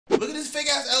Look at this fake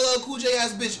ass LL Cool J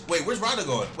ass bitch. Wait, where's Ryder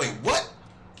going? Wait, what?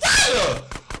 Ryder!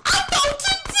 I'm about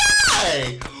to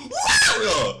die!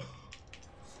 Ryder!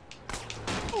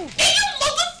 Damn,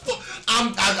 motherfucker!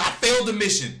 I failed the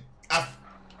mission.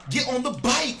 Get on the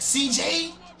bike,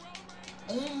 CJ!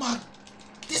 Oh my...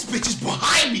 This bitch is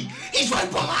behind me! He's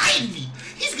right behind me!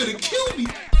 He's gonna kill me!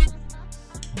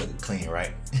 Looking clean,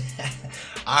 right?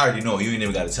 I already know, you ain't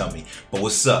even gotta tell me. But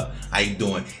what's up? How you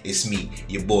doing? It's me,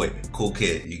 your boy, Cool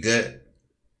Kid. You good?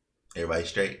 Everybody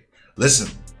straight? Listen,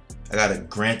 I got a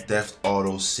Grand Theft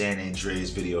Auto San Andreas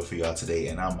video for y'all today,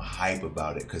 and I'm hype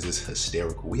about it because it's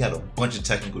hysterical. We had a bunch of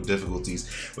technical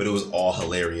difficulties, but it was all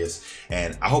hilarious.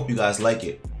 And I hope you guys like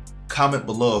it. Comment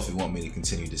below if you want me to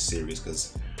continue this series,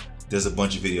 because there's a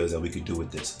bunch of videos that we could do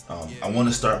with this. I want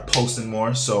to start posting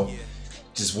more, so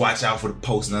just watch out for the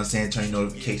posts. You know what I'm saying? Turn your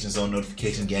notifications on.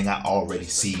 Notification gang, I already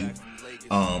see you.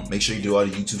 Make sure you do all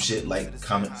the YouTube shit, like,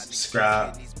 comment,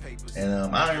 subscribe. And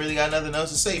I don't really got nothing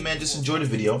else to say, man. Just enjoy the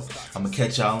video. I'm gonna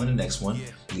catch y'all in the next one.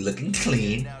 We looking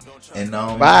clean. And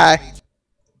bye.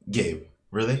 Gabe,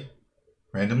 really?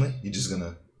 Randomly? You just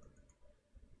gonna?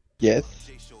 Yes.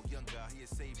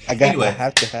 I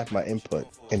have to have my input.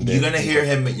 You're gonna hear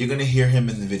him. You're gonna hear him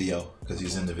in the video because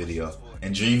he's in the video.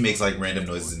 And Dream makes like random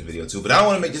noises in the video too. But I don't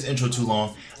want to make this intro too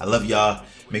long. I love y'all.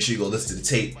 Make sure you go listen to the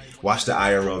tape. Watch the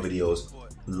IRL videos.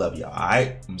 Love y'all. All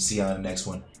right. I'm gonna see y'all in the next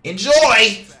one.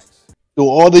 Enjoy. Do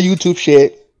all the YouTube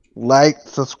shit. Like,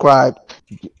 subscribe.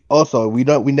 Also, we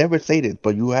never say this,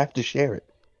 but you have to share it.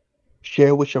 Share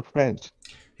it with your friends.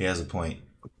 He has a point.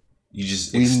 You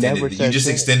just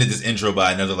extended this intro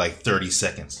by another like 30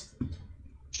 seconds.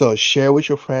 So share with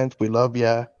your friends. We love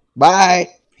ya. Bye.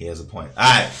 He has a point. All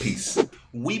right, peace.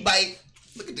 We bite.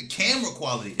 Look at the camera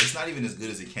quality. It's not even as good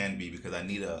as it can be because I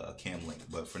need a cam link.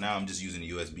 But for now, I'm just using a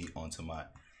USB onto my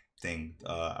thing.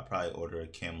 I'll probably order a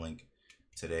cam link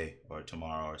today or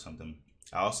tomorrow or something.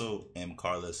 I also am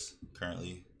carless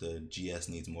currently. The GS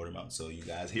needs mortar mount, so you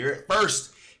guys hear it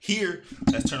first. Here,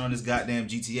 let's turn on this goddamn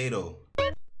GTA though.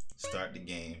 Start the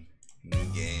game. New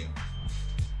game.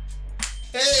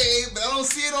 Hey, but I don't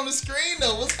see it on the screen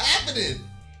though. What's happening?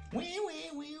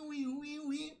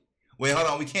 Wait, hold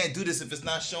on. We can't do this if it's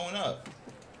not showing up.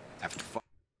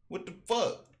 What the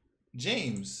fuck?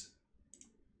 James.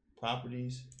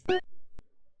 Properties.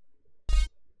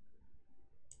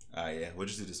 Alright, yeah. We'll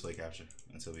just do display capture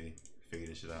until we figure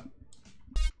this shit out.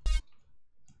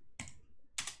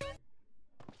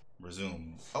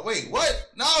 Resume. Oh wait, what?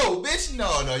 No, bitch,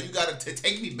 no, you gotta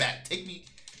take me back.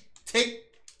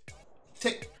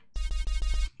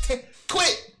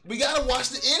 Quit. We gotta watch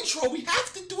the intro. We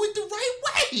have to do it the right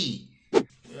way.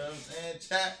 You know what I'm saying,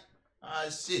 chat? Ah,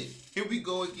 shit. Here we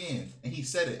go again. And he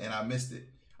said it, and I missed it.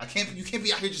 You can't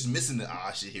be out here just missing the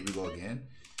shit. Here we go again.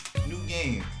 New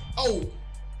game. Oh,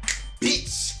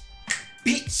 bitch,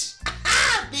 bitch,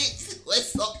 bitch.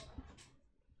 What's up?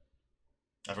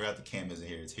 I forgot the cam isn't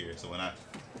here. It's here. So when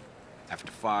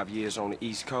After 5 years on the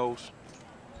East Coast,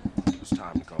 it's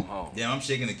time to go home. Yeah, I'm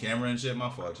shaking the camera and shit. My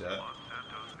fault, chat.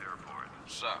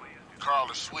 What's up?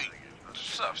 Carl is sweet.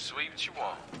 What's up, sweet? What you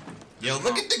want? Yo,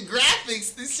 look at the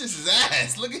graphics. This is his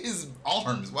ass. Look at his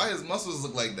arms. Why his muscles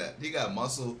look like that? He got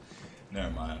muscle.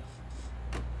 Never mind.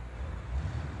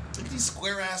 Look at these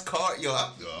square ass cars. Yo,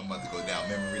 I'm about to go down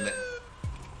memory lane.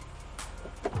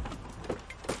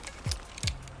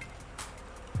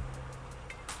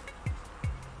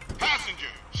 Passenger,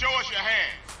 show us your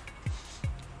hands.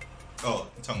 Oh,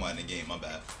 you're talking about in the game. My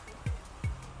bad.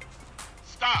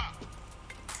 Stop.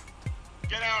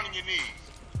 Get down on your knees.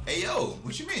 Hey, yo,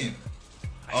 what you mean?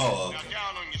 Oh, okay. Now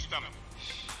down on your stomach.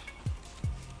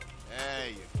 There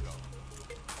you go.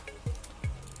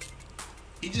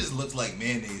 He just looked like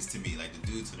mayonnaise to me, like the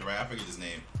dude to the right. I forget his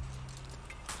name.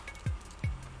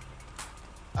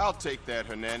 I'll take that,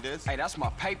 Hernandez. Hey, that's my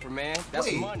paper, man. That's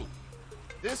Wait. money.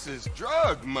 This is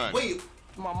drug money. Wait,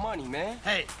 My money, man.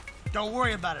 Hey, don't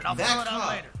worry about it. I'll That throw it cop. out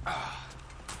later.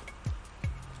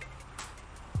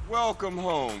 Welcome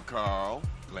home, Carl.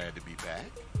 Glad to be back.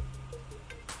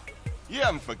 You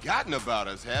haven't forgotten about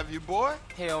us, have you, boy?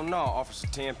 Hell no, Officer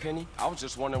Tenpenny. I was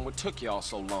just wondering what took y'all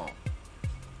so long.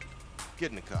 Get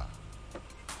in the car.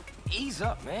 Ease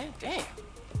up, man. Damn.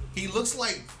 he looks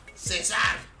like Cesar.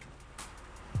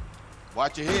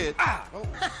 Watch your head. Oh,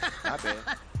 my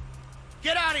bad.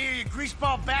 Get out of here, you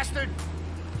greaseball bastard!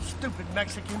 Stupid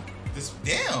Mexican. This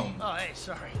damn. Oh, hey,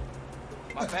 sorry.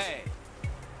 My bag.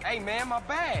 Hey, man, my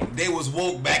bag. They was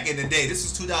woke back in the day. This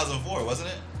was 2004, wasn't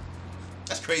it?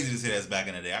 That's crazy to say that's back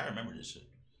in the day. I remember this shit.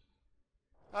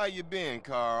 How you been,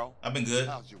 Carl? I've been good.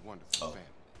 How's your wonderful family?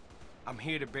 I'm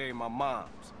here to bury my moms.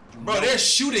 Bro, they're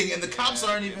shooting and the cops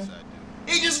aren't even. Yes, I do.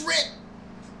 He just ran.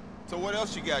 So what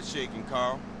else you got shaking,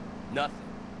 Carl? Nothing.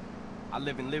 I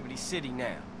live in Liberty City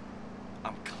now.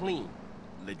 I'm clean.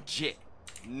 Legit.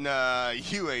 Nah,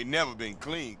 you ain't never been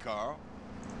clean, Carl.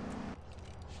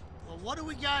 Well, what do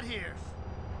we got here?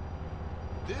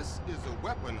 This is a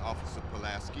weapon, Officer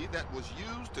Pulaski, that was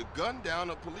used to gun down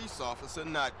a police officer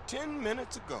not 10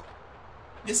 minutes ago.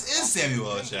 This is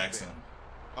Samuel L. Jackson.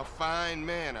 A fine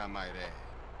man, I might add.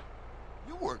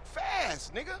 You work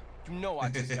fast, nigga. You know I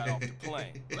just got off the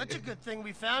plane. Well, that's a good thing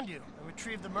we found you and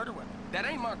retrieved the murder weapon. That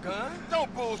ain't my gun.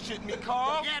 Don't bullshit me,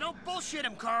 Carl. Yeah, don't bullshit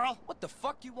him, Carl. What the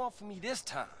fuck you want from me this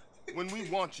time? When we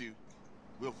want you,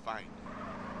 we'll find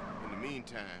you. In the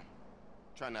meantime,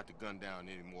 try not to gun down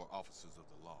any more officers of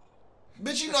the law.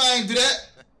 Bitch, you know I ain't do that.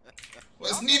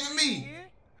 Wasn't even me. Here?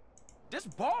 This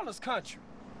baller's country.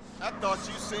 I thought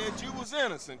you said you was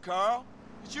innocent, Carl.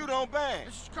 But you don't bang.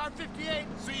 This is car 58.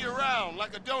 See you around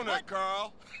like a donut, What?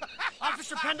 Carl.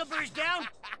 Officer Pendlebury's down.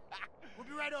 We'll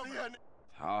be right over.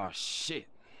 Oh, shit.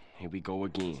 Here we go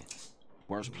again.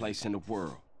 Worst place in the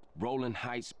world. Rolling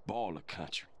Heights baller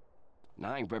country.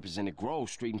 Now, I ain't represented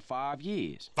Grove Street in 5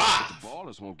 years. 5. But the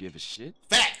ballers won't give a shit.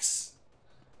 Facts.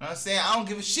 You know what I'm saying? I don't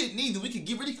give a shit neither. We could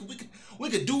do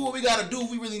what we gotta do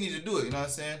if we really need to do it. You know what I'm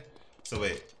saying? So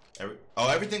wait.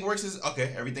 Everything works as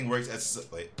okay. Everything works as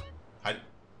wait.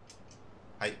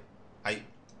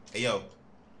 Hey yo.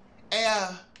 Hey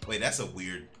wait, that's a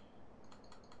weird.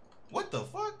 What the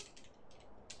fuck?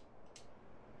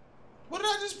 What did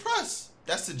I just press?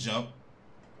 That's the jump.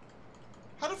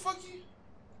 How the fuck you?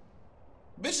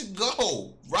 Bitch,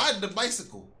 go ride the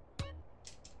bicycle.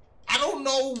 I don't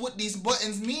know what these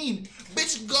buttons mean.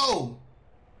 Bitch, go.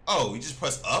 Oh, you just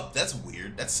press up? That's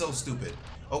weird. That's so stupid.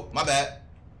 Oh, my bad.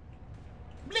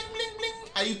 Bling, bling,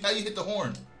 bling. How you hit the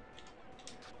horn?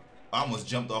 I almost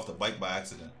jumped off the bike by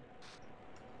accident.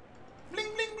 Bling,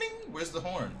 bling, bling. Where's the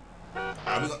horn?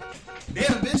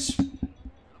 Damn, bitch.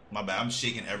 My bad. I'm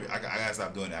shaking I gotta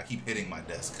stop doing that. I keep hitting my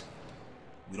desk.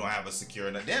 We don't have a secure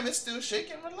enough. Damn, it's still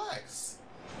shaking. Relax.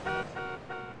 I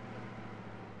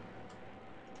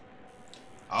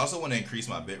also want to increase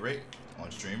my bitrate on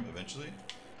stream eventually,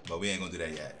 but we ain't gonna do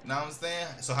that yet. Know what I'm saying?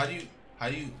 So how do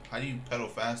you pedal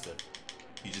faster?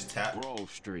 You just tap.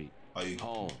 Grove Street. Oh, you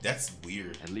home. That's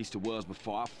weird. At least it was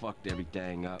before I fucked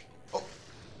everything up. Oh.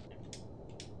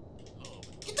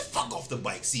 Get the fuck off the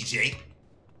bike, CJ.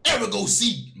 Ever go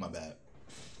see? My bad.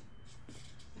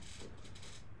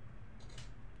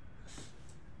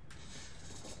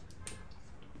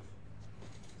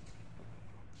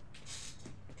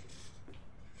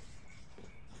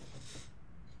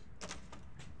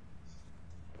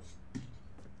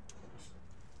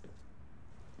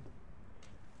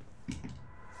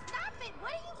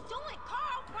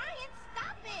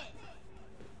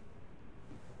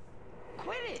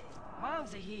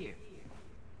 Moms are here.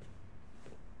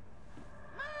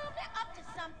 Mom, they're up to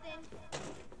something.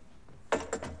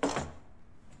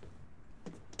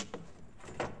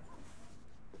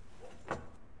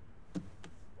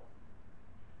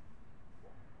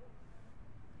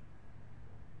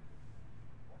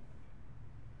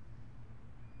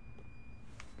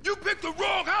 You picked the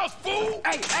wrong house, fool!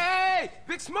 Hey,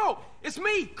 Big Smoke! It's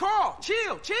me, Carl!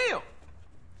 Chill!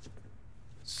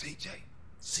 CJ.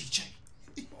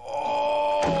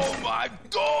 Oh, my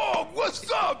dog! What's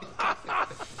up?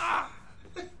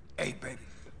 Hey, baby,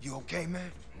 you okay,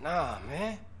 man? Nah,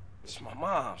 man. It's my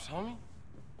mom's, homie.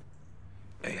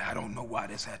 Hey, I don't know why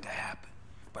this had to happen,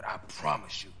 but I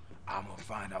promise you, I'm gonna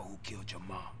find out who killed your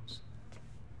moms.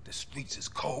 The streets is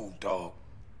cold, dog.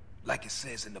 Like it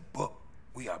says in the book,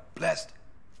 we are blessed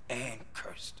and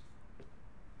cursed.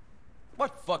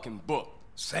 What fucking book?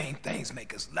 Same things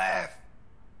make us laugh,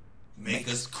 Make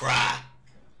us cry.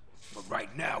 but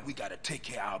right now we gotta take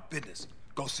care of our business.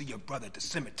 Go see your brother at the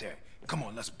cemetery. Come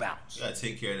on, let's bounce. You gotta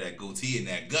take care of that goatee and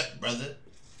that gut, brother.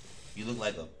 You look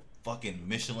like a fucking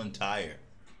Michelin tire.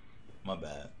 My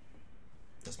bad.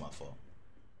 That's my fault.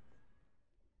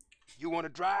 You wanna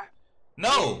drive?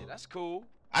 No, Yeah, that's cool.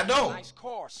 I don't. Nice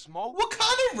car, Smoke. What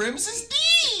kind of rims is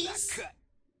these? Cut.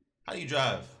 How do you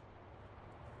drive?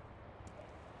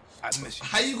 I miss you.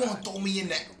 How you gonna throw me in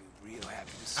that? I'll be real happy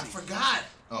to see I you. forgot.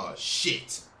 Oh,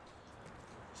 shit.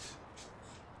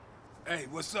 Hey,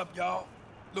 what's up, y'all?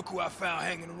 Look who I found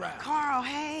hanging around. Carl,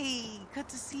 hey, good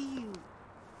to see you.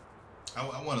 I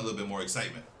want a little bit more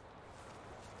excitement.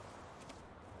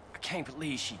 I can't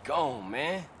believe she gone,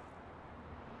 man.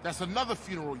 That's another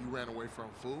funeral you ran away from,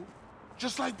 fool.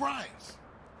 Just like Brian's.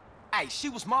 Hey, she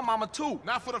was my mama too.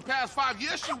 Not for the past 5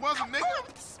 years she wasn't,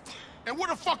 nigga. And where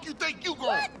the fuck you think you going?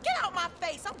 What? Get out my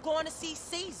face. I'm going to see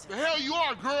Caesar. The hell you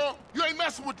are, girl. You ain't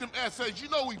messing with them essays. You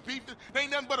know we beefing. They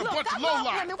ain't nothing but a Look, bunch I of love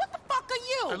lowlife. women. What the fuck are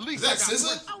you? At least Is that I got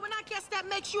Scissor? Oh, and I guess that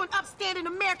makes you an upstanding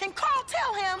American. Carl,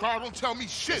 tell him. Carl, don't tell me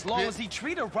shit, As long bitch. as he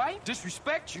treat her right,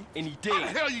 disrespect you, and he How the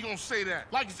did. hell you gonna say that?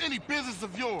 Like it's any business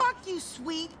of yours. Fuck you,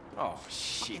 sweet. Oh,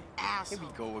 shit. Asshole. Here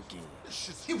we go again. This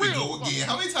shit's Here we real go again. fucking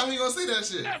How many times you gonna say that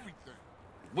shit? everything.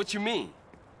 What you mean?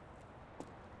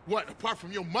 What, apart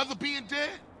from your mother being dead?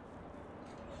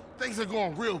 Things are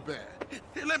going real bad.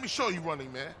 Here, let me show you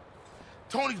running, man.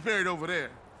 Tony's buried over there.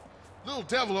 Little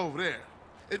devil over there.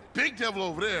 And big devil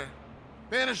over there.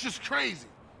 Man, it's just crazy.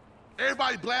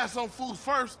 Everybody blasts on fools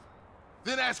first,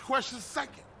 then ask questions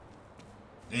second.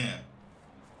 Damn.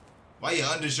 Why your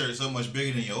undershirt so much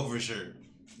bigger than your overshirt?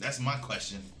 That's my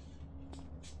question.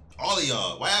 All of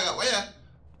y'all. Why y'all?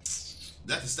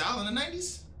 That the style in the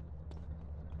 90s?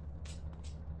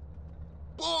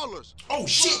 Ballers. Oh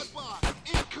shit!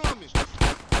 Incoming.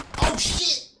 Oh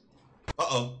shit!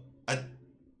 Uh-oh.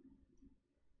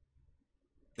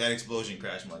 That explosion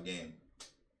crashed my game.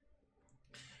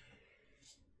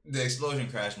 The explosion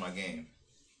crashed my game.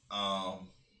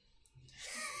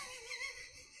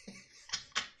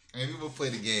 Maybe we'll play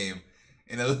the game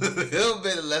in a little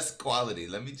bit less quality.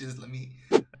 Let me. If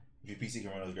your PC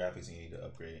can run those graphics, you need to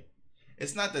upgrade.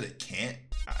 It's not that it can't.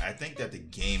 I think that the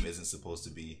game isn't supposed to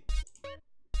be.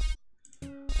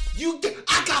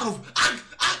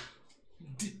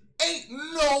 Ain't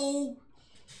no.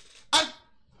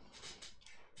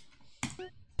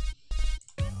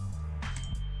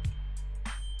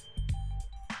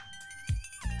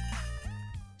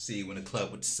 See, when the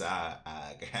club with the side,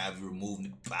 I can have you remove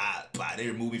me. They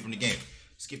remove me from the game.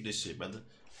 Skip this shit, brother.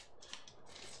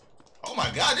 Oh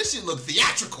my god, this shit look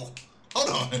theatrical. Hold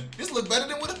on. This look better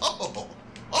than what.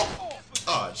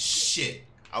 Oh shit.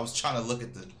 I was trying to look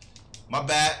at the. My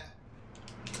bad.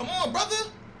 Come on, brother.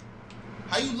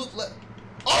 How you look like?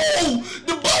 Oh,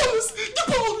 the bonus.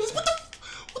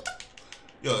 What the?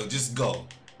 Yo, just go.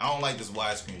 I don't like this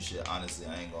widescreen shit, honestly.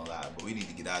 I ain't gonna lie, but we need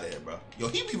to get out of here, bro. Yo,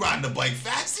 he be riding the bike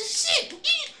fast as shit.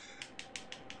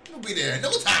 He'll be there in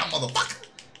no time, motherfucker.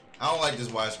 I don't like this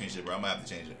widescreen shit, bro. I'm gonna have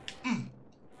to change it.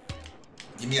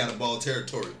 Get me out of ball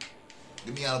territory.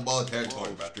 Get me out of ball territory,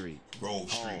 Grove bro. Street.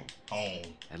 Grove Street. Home.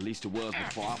 At least it was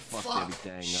before I fucked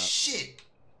everything up. Shit.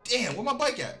 Damn, where my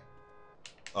bike at?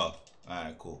 Oh,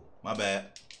 alright, cool. My bad.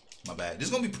 There's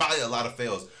gonna be probably a lot of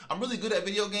fails. I'm really good at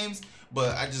video games,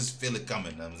 but I just feel it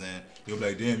coming, you know what I'm saying? You'll be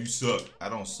like, damn, you suck. I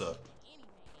don't suck.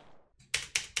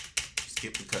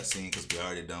 Skip the cutscene because we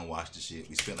already done watched the shit.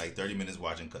 We spent like 30 minutes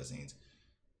watching cutscenes.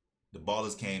 The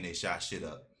ballers came, they shot shit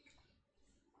up.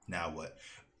 Now what?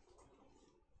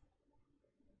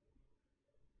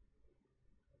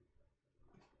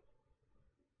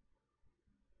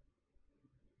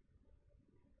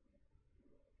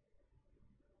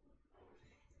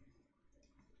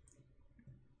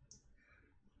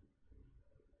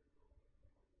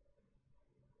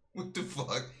 What the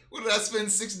fuck? What did I spend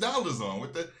 $6 on?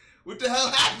 What the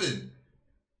hell happened?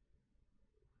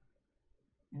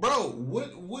 Bro,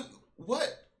 what?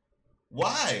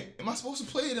 Why? Am I supposed to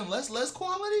play it in less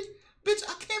quality? Bitch,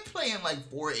 I can't play in like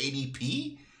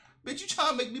 480p. Bitch, you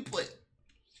trying to make me play?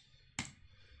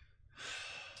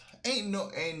 Ain't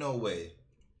no way.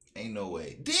 Ain't no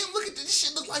way. Damn, look at this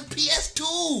shit look like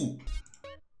PS2.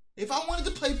 If I wanted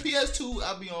to play PS2,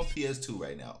 I'd be on PS2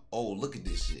 right now. Oh, look at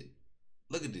this shit.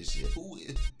 Look at this shit. Who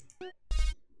is?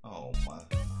 Oh my.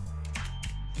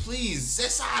 Please,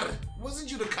 Cesar.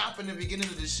 Wasn't you the cop in the beginning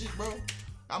of this shit, bro?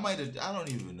 I don't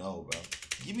even know, bro.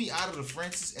 Get me out of the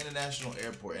Francis International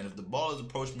Airport, and if the ballers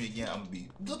approach me again, I'm gonna be.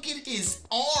 Look at his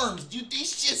arms, dude.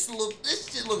 This shit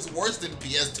looks worse than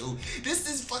PS2. This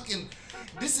is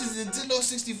Nintendo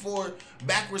 64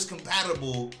 backwards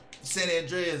compatible San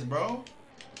Andreas, bro.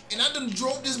 And I done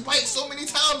drove this bike so many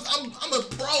times. I'm a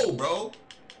pro, bro.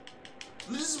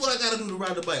 This is what I gotta do to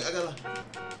ride the bike. I gotta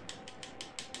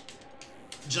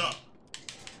jump.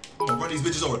 I'm gonna run these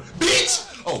bitches over.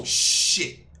 Bitch! Oh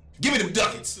shit. Give me them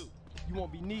ducats. You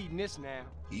won't be needing this now.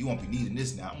 You won't be needing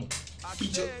this now. I'm gonna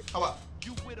beat you. How about?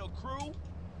 You with a crew?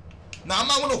 Nah, I'm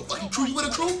not with no fucking crew. You with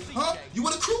a crew? Huh? You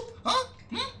with a crew? Huh?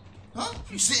 Huh?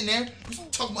 You sitting there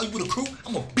talking about you with a crew?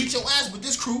 I'm gonna beat your ass with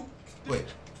this crew. Wait.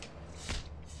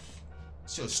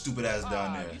 It's your stupid ass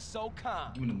down there. You're so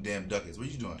calm. Give me them damn ducats. What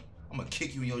are you doing? I'm gonna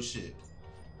kick you in your shit.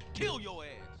 Kill your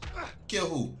ass. Kill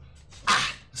who?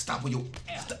 Stop with your.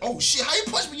 Oh shit! How you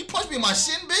punch me? You punch me in my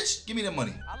shin, bitch. Give me that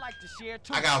money. I like to share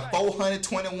too. I got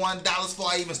 $421 before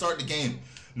I even start the game.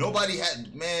 Nobody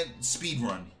had, man. Speed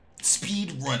run.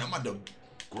 I'm about to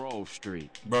Grove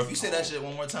Street. Bro, if you say that shit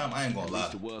one more time, I ain't gonna At lie.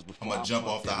 least it was I'm before gonna I jump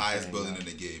fucked off the highest everything building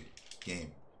up. in the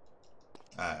game.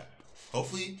 Alright.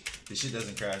 Hopefully, this shit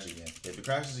doesn't crash again. If it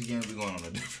crashes again, we're going on a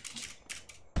different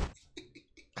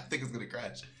I think it's gonna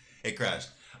crash. It crashed.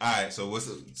 Alright, so what's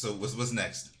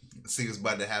next? Let's see what's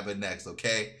about to happen next,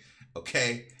 okay?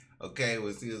 Okay,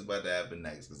 we'll see what's about to happen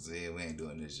next. Cause see, we ain't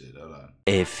doing this shit. Hold on.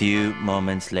 A few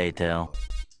moments later.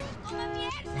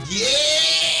 Yeah,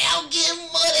 I'm getting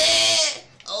money.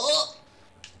 Oh,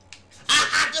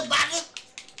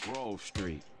 Grove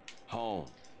Street, home.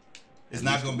 It's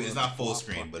not gonna be. It's not full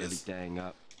screen, but it's. Everything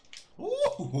up.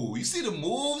 Ooh, you see the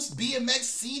moves,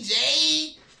 BMX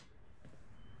CJ.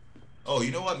 Oh,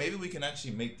 you know what? Maybe we can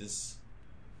actually make this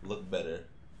look better.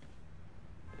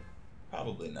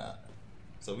 Probably not.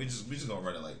 So we just gonna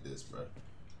run it like this, bro.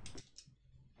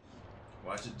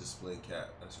 Watch it display cap.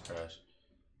 That's trash.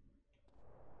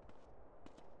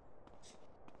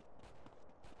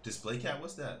 Display cap?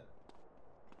 What's that?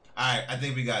 Alright, I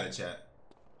think we got it, chat.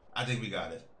 I think we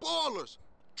got it. Ballers,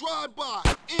 drive by,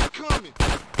 incoming.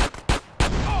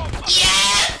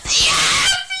 Yes!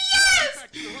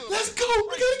 Let's go!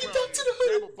 We gotta get back to the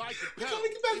hood. We gotta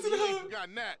get back to the hood.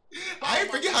 I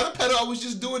ain't forget how to pedal. I was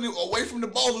just doing it away from the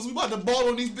ballers. We about to ball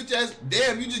on these bitch ass.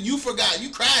 Damn, you forgot. You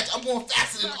crashed. I'm going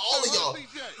faster than all of y'all.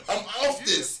 I'm off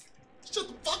this. Shut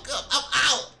the fuck up. I'm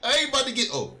out. I ain't about to get.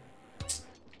 Oh.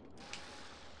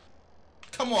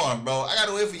 Come on, bro. I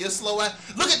gotta wait for your slow ass.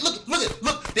 Look.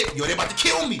 They about to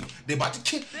kill me. They about to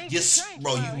kill. Yes,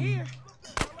 bro.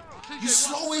 You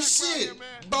slow as shit,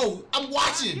 bro. I'm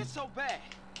watching. It's so bad.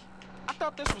 I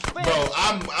thought this was fair. Bro,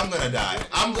 I'm gonna die.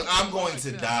 I'm going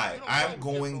to die. I'm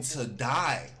going to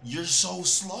die. You're so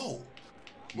slow.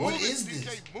 What is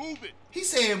this? He's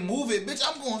saying move it, bitch.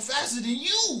 I'm going faster than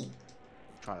you.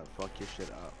 Trying to fuck your shit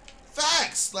up.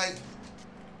 Facts, like,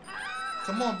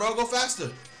 come on, bro, go faster.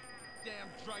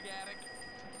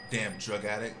 Damn drug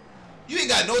addict. You ain't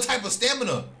got no type of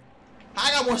stamina.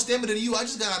 I got more stamina than you. I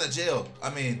just got out of jail. I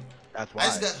mean, that's why.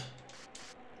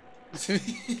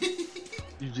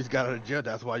 You just got out of jail.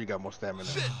 That's why you got more stamina.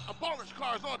 Shit, a baller's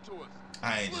car's onto us.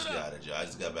 I ain't just got out of jail. I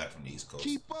just got back from the East Coast.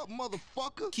 Keep up,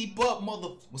 motherfucker. Keep up,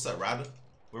 What's up, Ryder?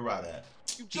 Where Ryder at?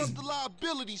 You just a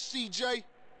liability, CJ.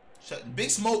 Big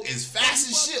Smoke is fast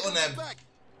as shit on that.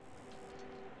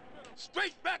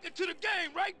 Straight back into the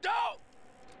game, right, dog?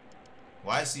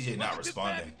 Why is CJ not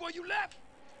responding? Before you left,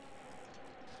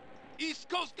 East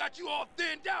Coast got you all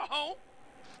thinned out, home.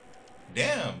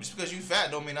 Damn, just because you fat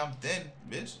don't mean I'm thin,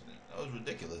 bitch. That was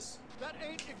ridiculous. That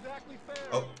ain't exactly fair.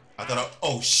 Oh,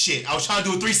 oh shit. I was trying to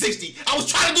do a 360. I was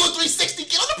trying to do a 360.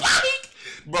 Get on the bike.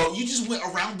 Bro, you just went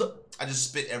around the. I just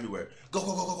spit everywhere.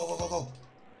 Go.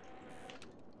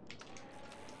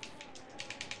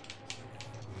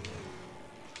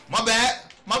 My bad.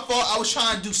 My fault. I was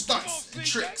trying to do stunts and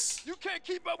tricks. You can't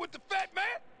keep up with the fat man.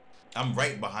 I'm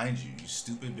right behind you, you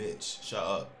stupid bitch. Shut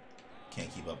up. Can't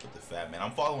keep up with the fat man.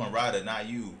 I'm following Ryder, not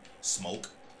you, Smoke.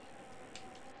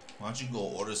 Why don't you go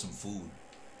order some food?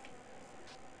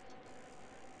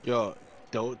 Yo,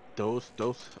 those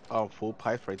full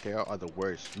pipes right there are the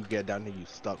worst. You get down there, you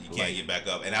stuck. You can't get back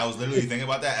up. And I was literally thinking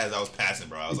about that as I was passing,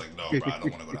 bro. I was like, no, bro, I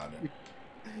don't want to go down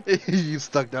there. You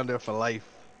stuck down there for life.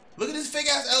 Look at this fake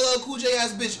ass LL Cool J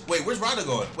ass bitch. Wait, where's Ryder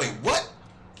going? Wait, what?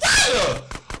 Ryder!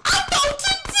 I'm about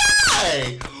to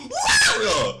die!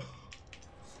 Ryder!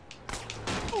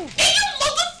 Hey, you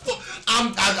motherfucker!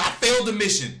 I failed the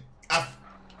mission.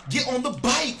 Get on the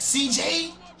bike,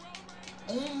 CJ!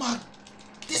 Oh my...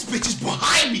 This bitch is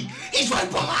behind me! He's right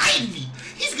behind me!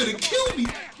 He's gonna kill me!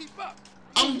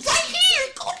 I'm right here!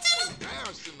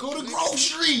 Go to Grove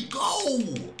Street! Go!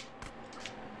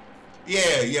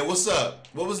 Yeah, what's up?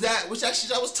 What was that? Which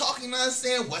actually I was talking, you know what I'm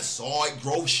saying? West Side,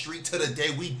 Grove Street to the day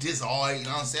we disarmed, you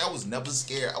know what I'm saying? I was never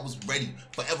scared. I was ready,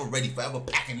 forever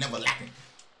packing, never lacking.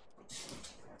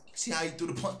 See how you threw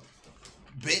the punch?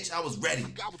 Bitch, I was ready.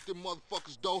 Got with them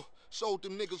motherfuckers, though. Sold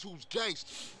them niggas who's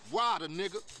gangsters. Rider,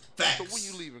 nigga. Facts. So when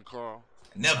you leaving, Carl?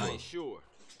 Never. I ain't sure.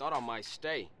 Thought I might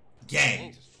stay.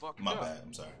 Gang. My up. bad,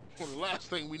 I'm sorry. Well, the last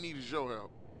thing we need is your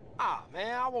help. Ah,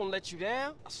 man, I won't let you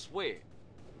down. I swear.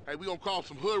 Hey, we gonna call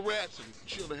some hood rats and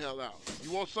chill the hell out.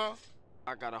 You want some?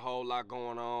 I got a whole lot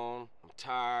going on. I'm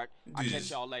tired. I'll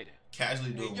catch y'all later.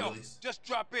 Casually doing Yo, willies. just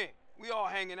drop in. We all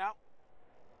hanging out.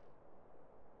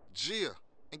 Gia,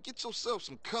 and get yourself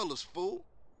some colors, fool.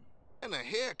 And a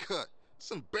haircut.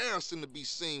 It's embarrassing to be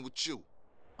seen with you.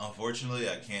 Unfortunately,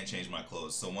 I can't change my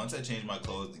clothes. So once I change my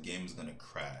clothes, the game is gonna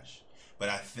crash. But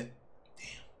I think, damn,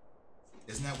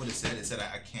 isn't that what it said? It said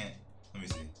I can't. Let me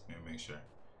see. Let me make sure.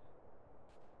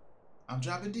 I'm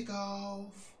dropping dick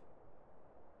off.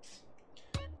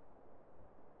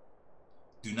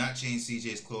 Do not change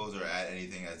CJ's clothes or add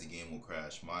anything as the game will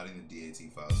crash. Modding the DAT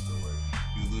files still work.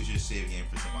 You lose your save game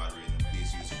for some odd reason.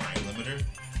 Please use frame limiter.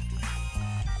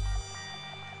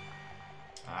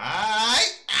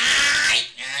 Alright.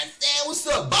 What's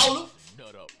up, bowler?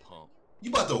 Nut up, pump.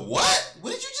 You about to what?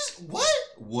 What did you just what?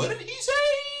 What did he say?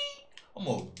 I'm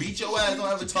gonna beat your ass.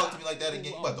 Don't ever talk to me like that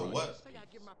again. You about to what?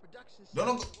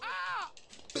 Don't go.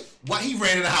 Why he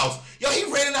ran in the house? Yo, he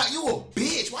ran in the house. You a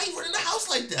bitch. Why you running in the house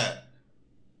like that?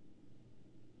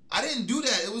 I didn't do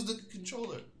that. It was the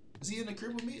controller. Is he in the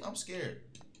crib with me? I'm scared.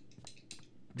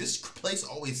 This place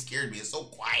always scared me. It's so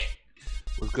quiet.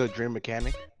 What's good, Dream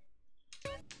Mechanic?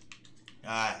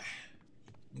 Alright.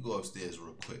 Let me go upstairs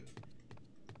real quick.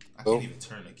 I can't even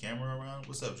turn the camera around.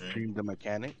 What's up, Dream? Dream the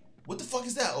Mechanic. What the fuck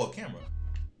is that? Oh, a camera.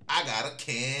 I got a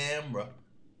camera.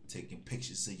 Taking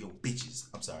pictures of your bitches.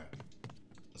 I'm sorry.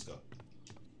 Let's go.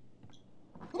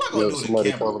 What am I gonna do with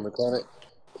the camera? Mechanic.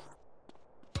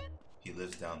 He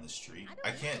lives down the street.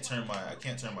 I can't turn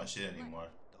my shit anymore.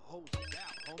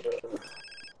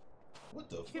 What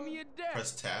the fuck?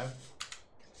 Press tab.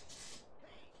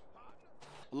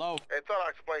 Hello? Hey, thought I'd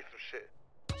explain some shit.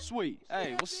 Sweet.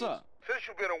 Hey, what's up? Since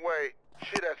you've been away,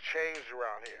 shit has changed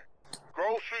around here.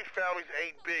 Grove Street families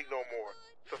ain't big no more.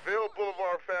 Seville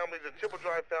Boulevard families and Triple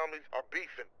Drive families are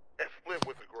beefing and split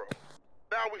with the Grove.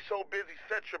 Now we so busy,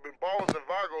 set tripping, ballers and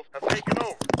Vargos have taken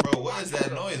over. Bro, what is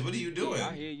that noise? What are you doing? Yeah,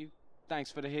 I hear you. Thanks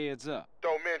for the heads up.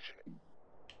 Don't mention it.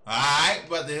 Alright,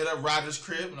 about to hit up Roger's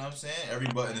crib, you know what I'm saying? Every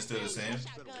button is still the same.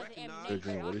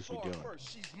 Dream, what is he doing?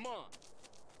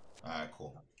 Alright,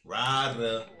 cool.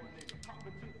 Roger.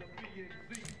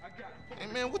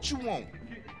 Hey, man, what you want?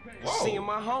 Whoa. Seeing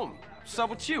my homie. What's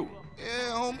up with you?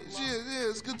 Yeah, homie. Yeah,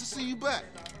 it's good to see you back.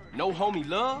 No homie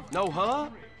love? No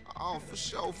hug? Oh, for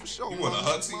sure, for sure. You want a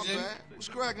hug, My CJ? bad. What's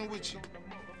cracking with you?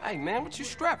 Hey, man, what you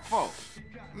strapped for?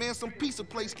 Man, some pizza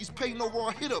place keeps paying over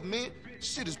our hit up, man.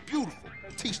 Shit is beautiful.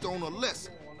 Teach the owner a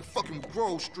lesson. The fucking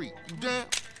Grove Street. You down?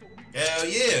 Hell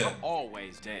yeah. I'm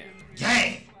always down.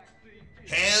 Gang.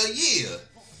 Hell yeah.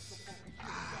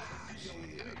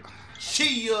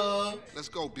 Chia. Let's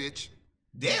go, bitch.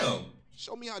 Damn.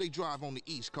 Show me how they drive on the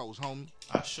East Coast, homie.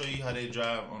 I'll show you how they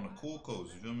drive on the cool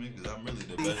coast, you feel me? Because I'm really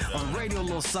the best driver. On Radio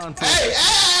Los Santos.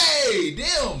 Hey,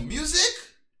 damn, music.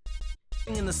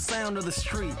 In the sound of the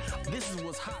street. This is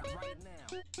what's hot right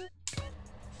now.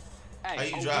 Hey, how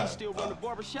you you drive? still run the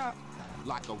barbershop?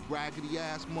 Like a raggedy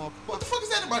ass motherfucker. What the fuck is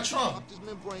that in my trunk? Popped this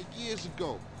membrane years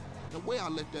ago. The way I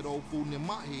let that old fool in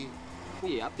my head.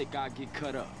 Yeah, I think I'll get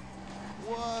cut up.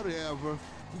 Whatever.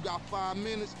 You got 5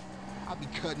 minutes? I'll be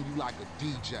cutting you like a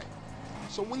DJ.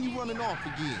 So when you running off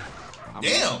again?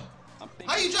 Damn.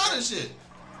 How you driving this shit?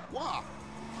 Why?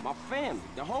 My family,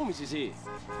 the homies is here.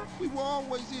 We were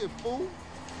always here, fool.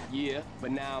 Yeah,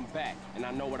 but now I'm back, and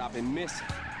I know what I've been missing.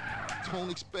 Don't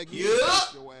expect me to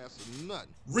beat your ass or nothing.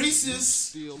 Reese's.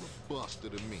 Still a buster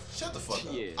to me. Shut the fuck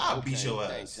up. Yeah, I'll beat your ass.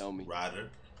 Thanks, homie. Ryder.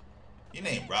 Your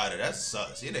name Ryder. That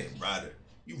sucks. Your name Ryder.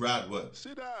 You ride what?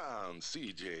 Sit down,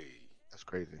 CJ. That's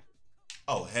crazy.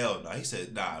 Oh hell no. He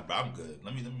said, nah, bro, I'm good.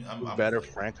 I'm better good.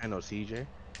 Franklin or CJ?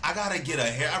 I gotta get a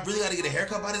hair. I really gotta get a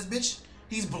haircut by this bitch.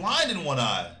 He's blind in one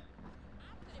eye.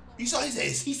 You saw he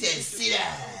said sit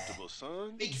down.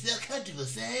 Son. Make yourself comfortable,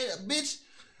 son. Bitch,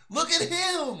 look at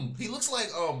him. He looks like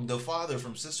the father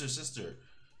from Sister Sister.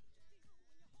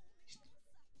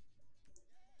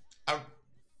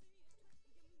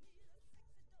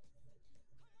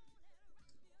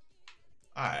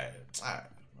 Alright.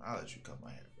 I'll let you cut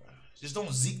my hair, bro. Just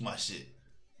don't zeke my shit.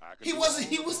 He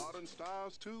was modern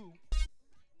styles too.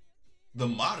 The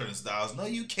modern styles? No,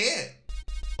 you can't.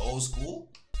 Old school?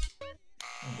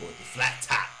 I'm gonna go with the flat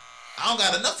top. I don't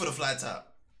got enough for the flat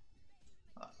top.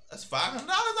 That's $500. I ain't got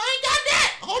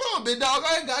that. Hold on, big dog.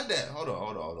 I ain't got that. Hold on.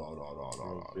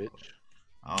 Bitch.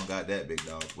 I don't got that, big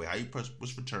dog. Wait, how you press?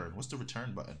 What's return? What's the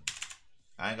return button?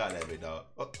 I ain't got that, big dog.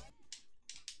 Oh.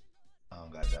 I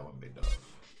don't got that one, big dog.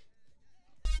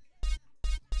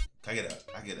 Can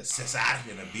I get a Cesar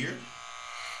and a beer?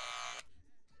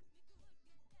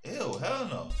 Ew, hell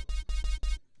no.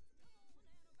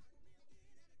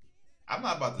 I'm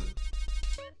not about to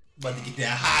get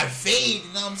that high fade,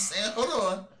 you know what I'm saying? Hold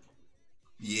on.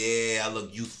 Yeah, I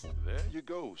look youthful. There you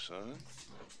go, son.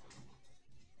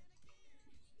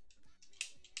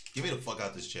 Get me the fuck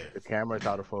out this chair. The camera's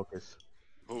out of focus.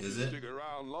 Hope Is you it? stick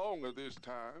around longer this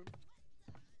time.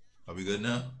 Are we good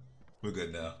now? We're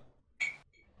good now.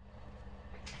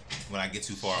 When I get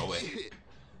too far away. Shit.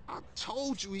 I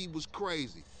told you he was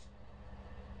crazy.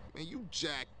 Man, you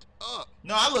jacked up.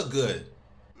 No, I look good.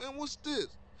 Man, what's this?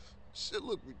 Shit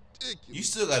look ridiculous. You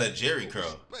still got a Jerry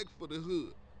curl. Respect for the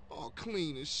hood. All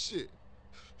clean as shit.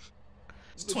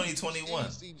 It's 2021.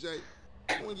 CJ,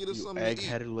 I want to get us You something to eat.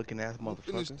 egg-headed looking ass Finish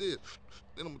motherfucker. this,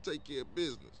 then I'm gonna take care of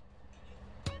business.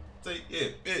 Take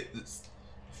it.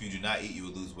 If you do not eat, you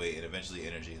will lose weight and eventually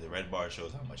energy. The red bar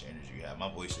shows how much energy you have.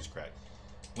 My voice is cracked.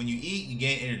 When you eat, you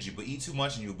gain energy, but eat too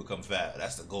much and you'll become fat.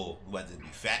 That's the goal. You want to be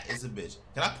fat as a bitch.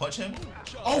 Can I punch him?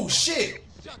 Oh shit!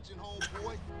 No,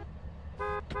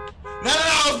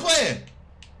 I was playing.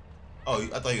 Oh,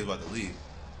 I thought he was about to leave.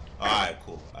 All right,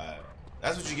 cool. All right,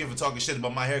 that's what you get for talking shit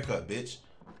about my haircut, bitch.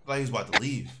 I thought he was about to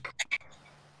leave.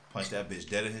 Punch that bitch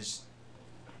dead in his.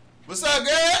 What's up,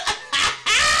 girl?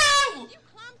 You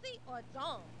clumsy or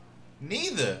dumb?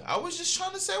 Neither. I was just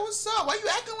trying to say what's up. Why you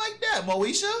acting like that,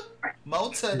 Moesha?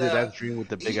 Moza. That dream with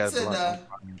the big ass blunt.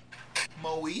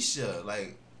 Moesha,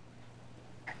 like,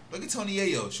 look at Tony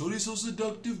Ayo. Shorty so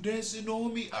seductive, dancing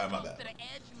on me. All right, my bad.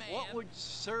 What would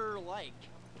Sir like?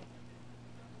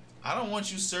 I don't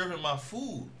want you serving my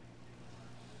food.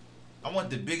 I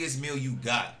want the biggest meal you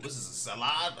got. What's this, a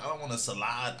salad? I don't want a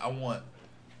salad. I want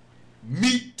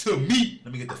meat to meat.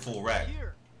 Let me get the full rack.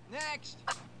 Here, next.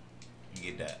 Let me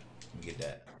get that. Let me get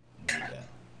that. Let me get that.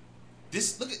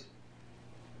 This, look at.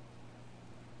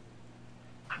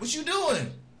 What you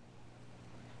doing?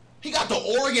 He got the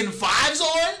Oregon 5s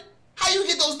on? How you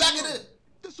get those back in the...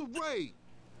 This a raid.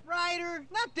 Ryder,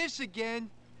 not this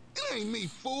again. It ain't me,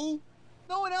 fool.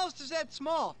 No one else is that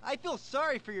small. I feel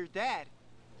sorry for your dad.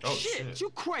 Oh, shit, you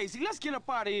crazy. Let's get up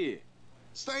out of here.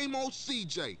 Same old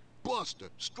CJ. Buster.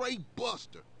 Straight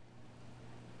Buster.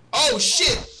 Oh,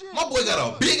 shit. My boy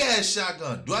got a big-ass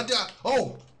shotgun. Do I die?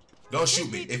 Oh. Don't shoot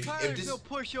me. If this... He'll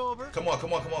push over. Come on.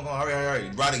 Hurry.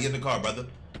 Ryder, get in the car, brother.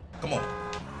 Come on.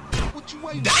 What you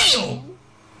waiting Damn!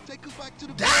 Take us back to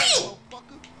the Damn!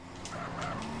 motherfucker.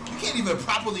 You can't even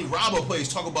properly rob a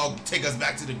place. Talk about take us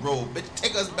back to the Grove. Bitch,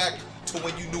 take us back to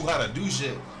when you knew how to do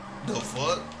shit. The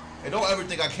fuck? And don't ever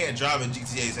think I can't drive in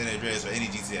GTA San Andreas or any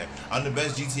GTA. I'm the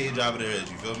best GTA driver there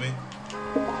is, you feel me?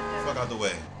 Fuck out the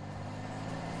way.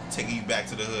 Taking you back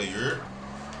to the hood, you're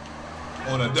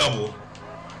on a double,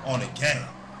 on a gang.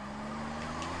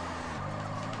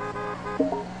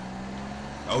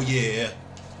 Oh yeah.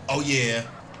 Oh yeah.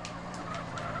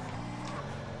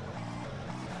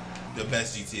 The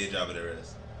best GTA driver there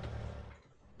is.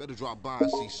 Better drop by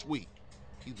and see Sweet.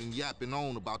 He's been yapping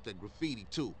on about that graffiti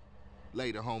too.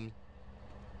 Later, homie.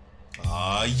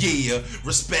 Yeah.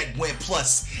 Respect went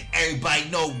plus. Everybody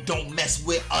know don't mess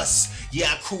with us.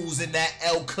 Yeah, I cruise in that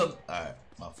El Cam. Alright,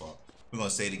 my fault. We're gonna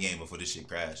say the game before this shit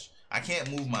crash. I can't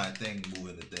move my thing,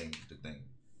 moving the thing.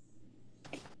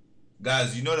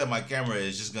 Guys, you know that my camera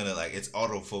is just gonna, like, it's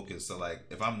autofocus. So, like,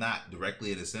 if I'm not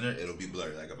directly in the center, it'll be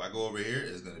blurry. Like, if I go over here,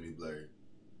 it's gonna be blurry.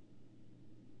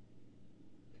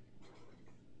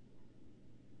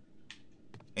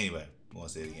 Anyway, we want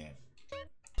to say it again.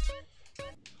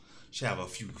 Should have a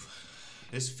few.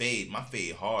 This fade, my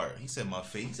fade hard. He said my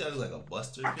fade. He said I look like a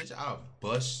buster, bitch. I'll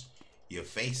bust your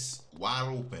face wide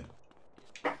open.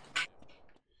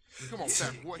 Come on,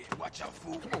 fat boy. Watch out,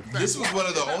 fool. Come on, fat This was boy. one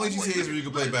of the only GTAs where you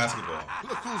could play basketball.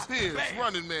 Look who's here. It's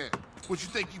Running Man. What, you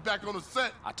think you back on the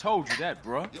set? I told you that,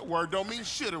 bruh. Your word don't mean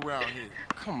shit around here.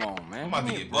 Come on, man. I'm about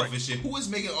to get buff and shit. Who is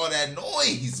making all that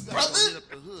noise, brother? Up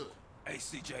the hood. Hey,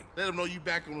 CJ. Let them know you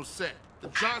back on the set. The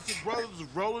Johnson brothers is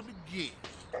rolling again.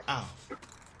 Ow.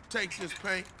 Take this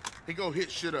paint and go hit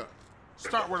shit up.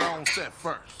 Start with our own set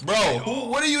first. Bro,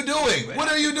 what are you doing?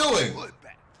 What are you doing?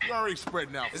 You already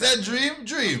spreading out. Is that Dream?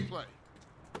 Dream. Play.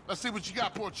 Let's see what you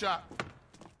got, poor chop.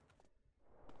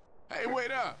 Hey,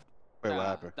 wait up. Wait, what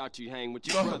happened? Thought you hang with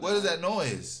your brother. What is that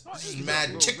noise? This is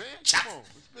mad chick chop. Come on,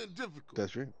 it's been difficult.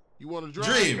 That's Dream. You want to drive?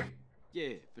 Dream.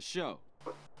 Yeah, for sure.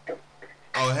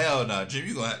 Oh hell no, Dream.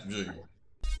 You gonna have Dream.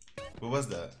 What was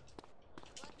that?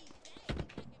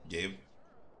 Gabe.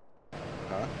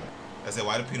 Huh? I said,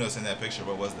 why did Pino send that picture?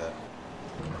 What was that?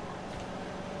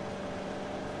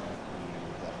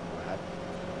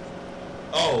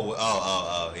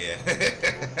 Oh, yeah.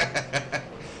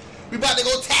 We about to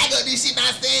go tag up this shit,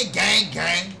 not saying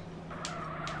gang.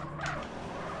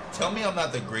 Tell me I'm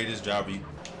not the greatest driver.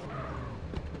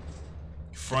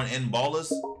 Front end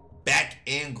ballers, back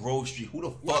end Grove Street. Who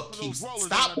the fuck keeps...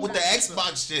 Stop with the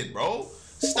Xbox shit, bro.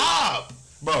 Stop,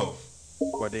 bro.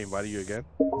 What, they invited you again?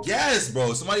 Yes,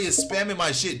 bro. Somebody is spamming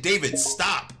my shit. David,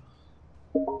 stop.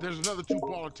 There's another 2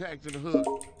 baller tags in the hood.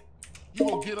 You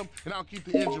gonna get them, and I'll keep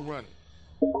the engine running.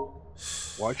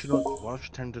 Why don't you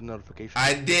turn the notification?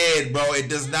 I did, bro. It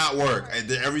does not work.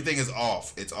 Everything is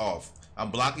off. It's off. I'm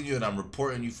blocking you and I'm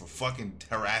reporting you for fucking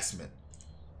harassment.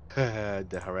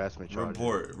 The harassment charge.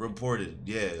 Reported.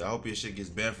 Yeah, I hope your shit gets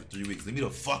banned for 3 weeks. Leave me the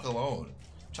fuck alone.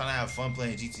 I'm trying to have fun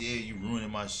playing GTA. You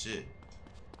ruining my shit.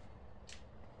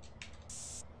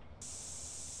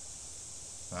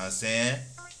 Know what I'm saying?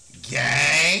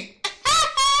 Gang!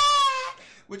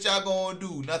 What y'all gonna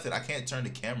do? Nothing. I can't turn the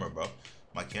camera, bro.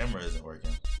 My camera isn't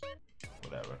working.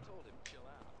 Whatever.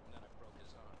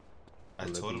 I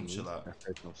told him chill out. I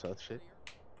heard no such shit.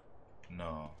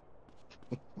 No.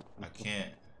 I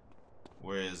can't.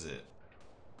 Where is it?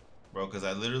 Bro, because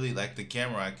I literally, like the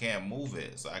camera, I can't move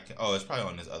it. So I can. Oh, it's probably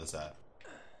on this other side.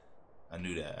 I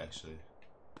knew that, actually.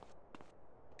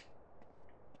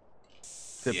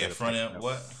 Yeah, front end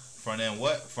what? Front end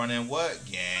what? Front end what?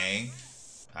 Gang.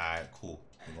 Alright, cool.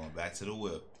 We're going back to the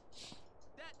whip.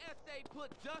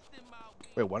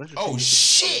 Wait, why don't you? Oh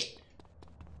shit!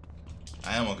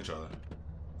 I am on controller.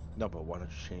 No, but why don't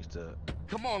you change the?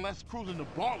 Come on, let's cruise into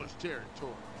ballers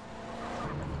territory.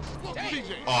 Oh,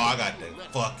 I got the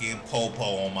fucking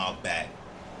popo on my back.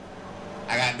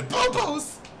 I got the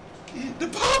popos. The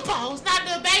popos, not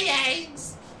the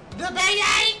bayangs. The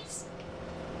bayangs.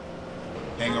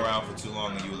 Hang around for too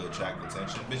long and you will attract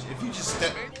attention. Bitch, if you just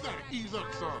step. Ease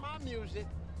up, son. My music.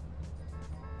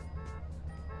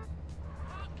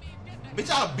 Bitch,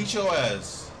 I'll beat your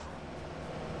ass.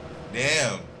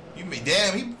 Damn.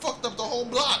 Damn, he fucked up the whole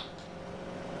block.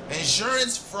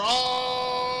 Insurance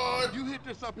fraud. You hit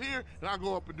this up here, and I'll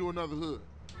go up and do another hood.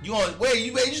 You gonna wait?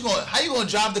 You just gonna? How you gonna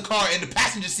drive the car in the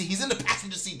passenger seat? He's in the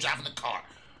passenger seat driving the car.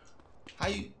 How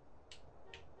you?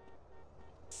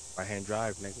 Right hand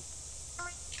drive, nigga.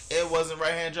 It wasn't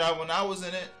right hand drive when I was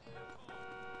in it.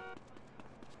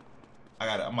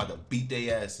 I'm about to beat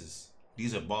their asses.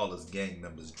 These are Ballers gang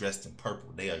members dressed in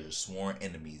purple. They are your sworn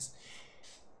enemies.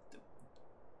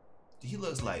 He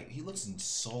looks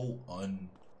so I'm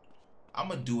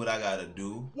gonna do what I gotta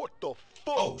do. What the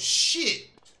fuck? Oh shit!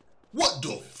 What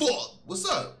the fuck? What's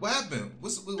up? What happened?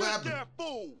 What happened? That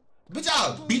fool. Bitch,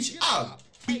 I'll beat you. I'll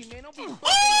beat you.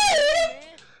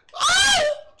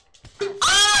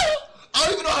 I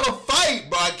don't even know how to fight,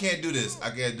 bro. I can't do this. I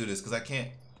can't do this because I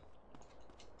can't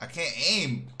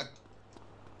aim.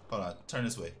 Hold on. Turn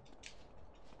this way.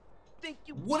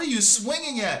 What are you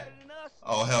swinging at?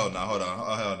 Oh, hell no. Hold on.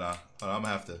 Oh, hell no. Hold on. I'm gonna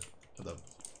have to. Hold up.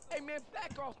 Hey, man,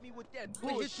 back off me with that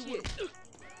bullshit.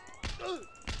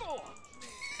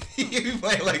 You be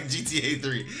playing like GTA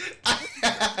 3.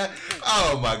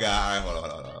 Oh my god.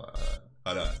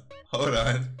 All right, hold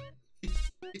on.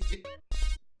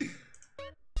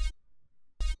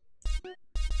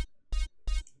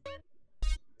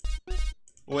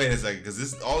 Wait a second,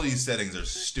 because all these settings are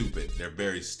stupid. They're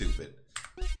very stupid.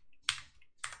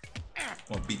 I'm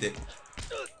gonna beat that.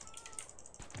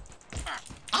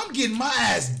 I'm getting my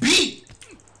ass beat.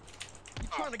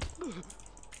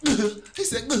 He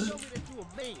said,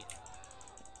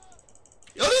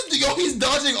 yo, he's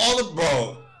dodging all of,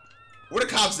 bro. Where the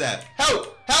cops at?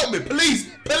 Help me, police.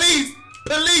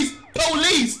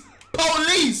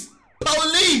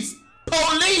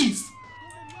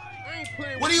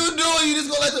 What are you doing? You just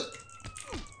gonna let the.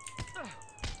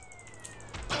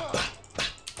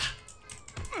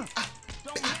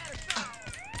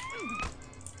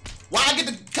 Why I get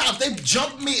the cops? They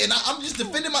jumped me and I'm just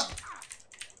defending my.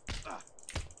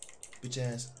 Bitch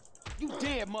ass. You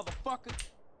dead, motherfucker.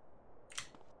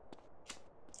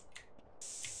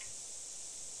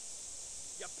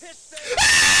 You pissed it.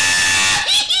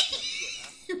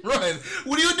 Run.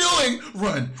 What are you doing?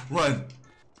 Run.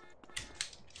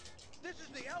 This is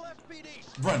the LSPD.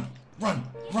 Run.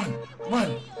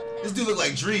 This dude look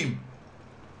like Dream.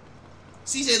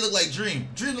 CJ look like Dream.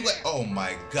 Dream look like. Oh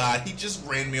my god, he just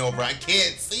ran me over. I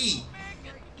can't see.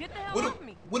 Get the hell off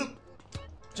me.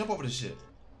 Jump over this shit.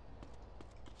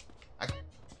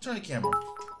 Turn the camera.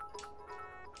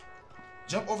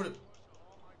 Jump over the.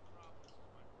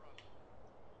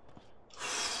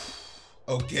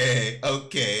 Okay.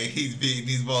 He's beating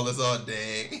these ballers all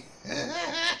day.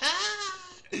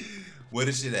 Where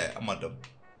the shit at? I'm on the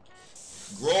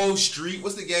Grove Street.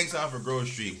 What's the gang sign for Grove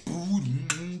Street?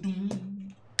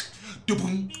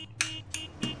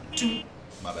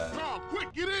 My bad. Oh,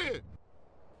 quick, get in.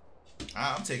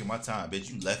 I'm taking my time,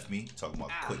 bitch. You left me talking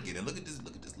about quick get in. Look at this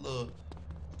little.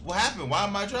 What happened? Why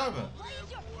am I driving?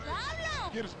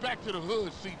 Get us back to the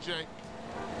hood, CJ.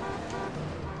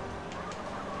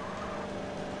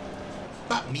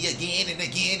 Pop me again and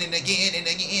again and again and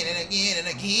again and again and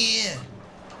again.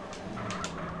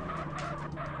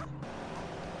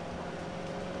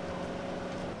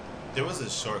 There was a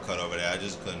shortcut over there. I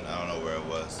just couldn't. I don't know where it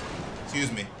was.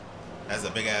 Excuse me. That's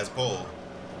a big ass pole.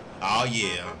 Oh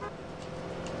yeah.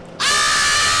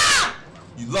 Ah!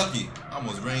 You lucky. I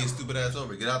almost ran your stupid ass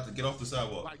over. Get off the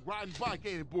sidewalk. Like riding bike,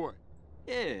 ain't it, boy?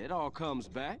 Yeah, it all comes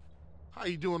back. How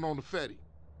you doing on the Fetty?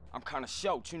 I'm kind of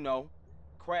short, you know.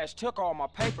 Crash took all my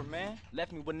paper, man.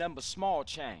 Left me with nothing but small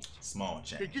change. Small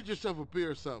Hey, change. get yourself a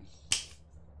beer or something.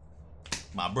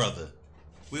 My brother,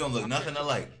 we don't look nothing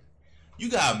alike. You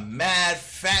got mad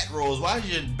fat rolls. Why is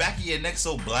your back of your neck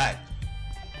so black?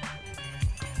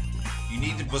 You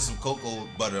need to put some cocoa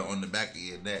butter on the back of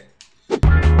your neck.